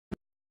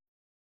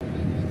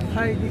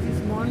Hi, this is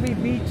Mandvi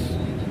beach,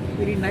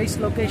 very nice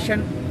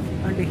location,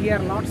 and here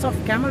lots of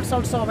camels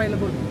also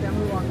available,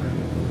 camel walk,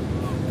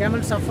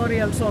 camel safari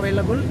also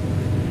available,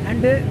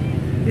 and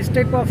this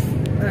type of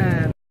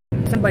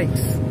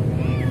bikes,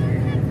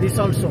 this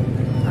also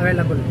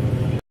available.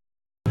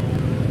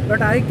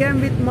 But I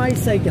came with my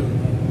cycle.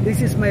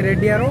 This is my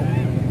red arrow,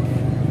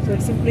 so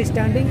it's simply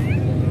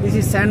standing. This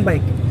is sand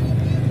bike.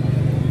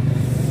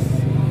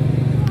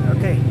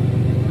 Okay.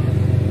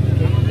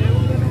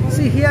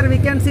 See, here we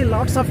can see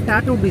lots of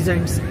tattoo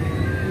designs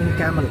in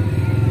camel.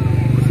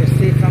 Just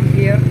see from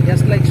here,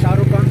 just like Shah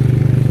Rukh Khan,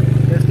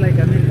 just like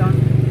Amir Khan,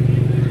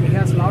 he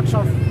has lots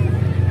of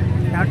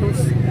tattoos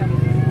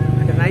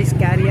and a nice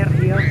carrier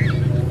here.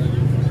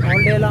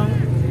 All day long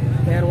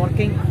they are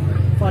working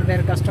for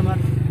their customer.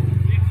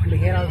 And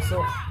here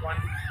also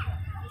one.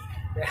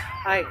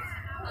 Hi.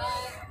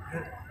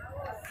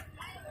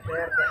 They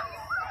are the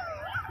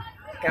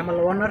camel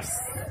owners.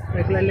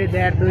 Regularly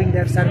they are doing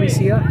their service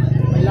here.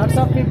 Lots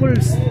of people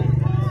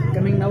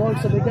coming now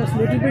also because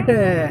little bit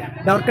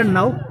darkened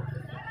now.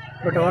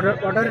 But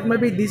whatever it may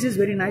be, this is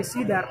very nice.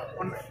 See, there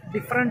one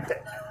different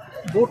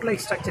boat-like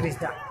structure is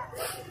there.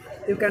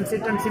 You can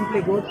sit and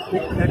simply go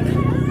with that.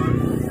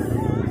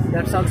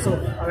 That's also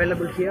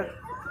available here.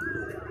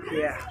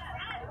 Yeah.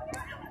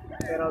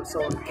 There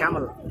also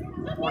camel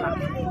owner.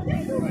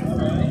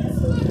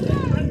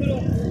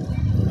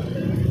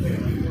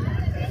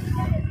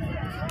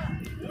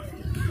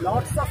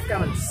 Lots of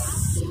camels.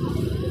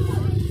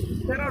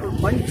 There are a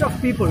bunch of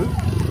people.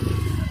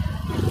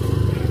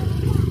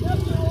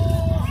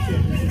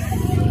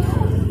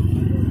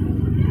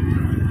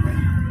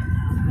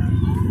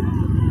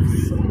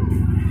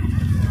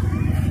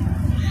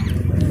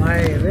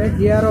 My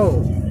red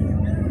arrow.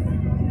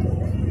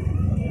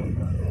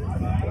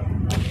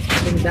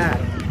 In there.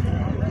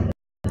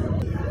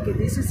 Okay,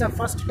 this is the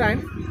first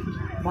time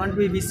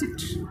Mandvi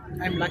visit.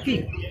 I am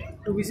lucky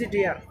to visit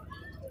here.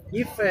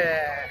 If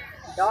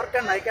dark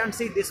and I can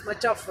see this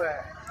much of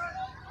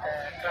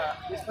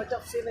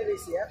scenery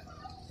is here.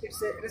 It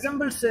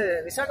resembles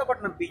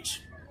Visakhapatnam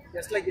beach,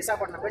 just like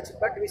Visakhapatnam beach.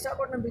 But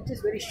Visakhapatnam beach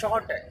is very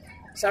short.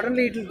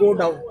 Suddenly it will go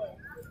down.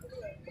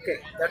 Okay,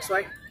 that's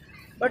why.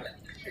 But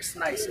it's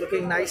nice,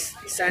 looking nice,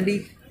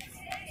 sandy,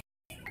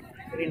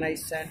 very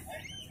nice sand.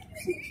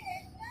 See.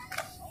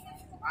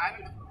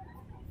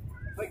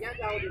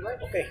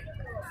 Okay.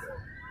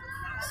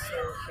 So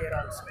here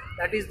also,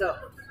 that is the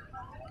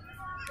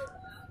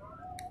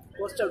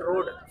coastal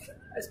road,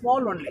 a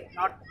small only,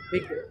 not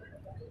big.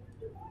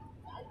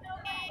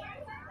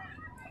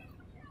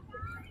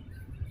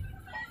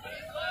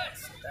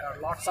 So there are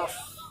lots of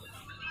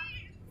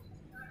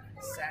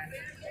sand,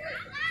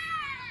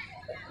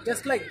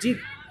 just like jeep.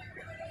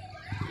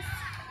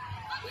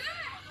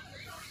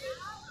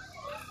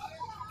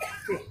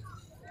 Okay.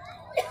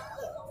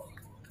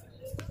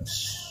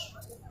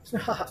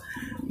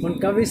 One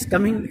cow is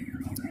coming.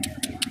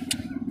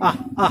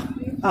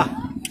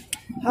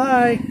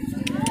 Hi.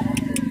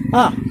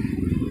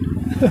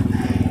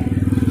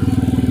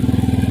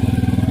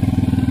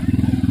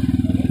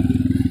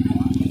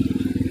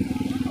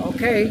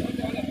 Okay.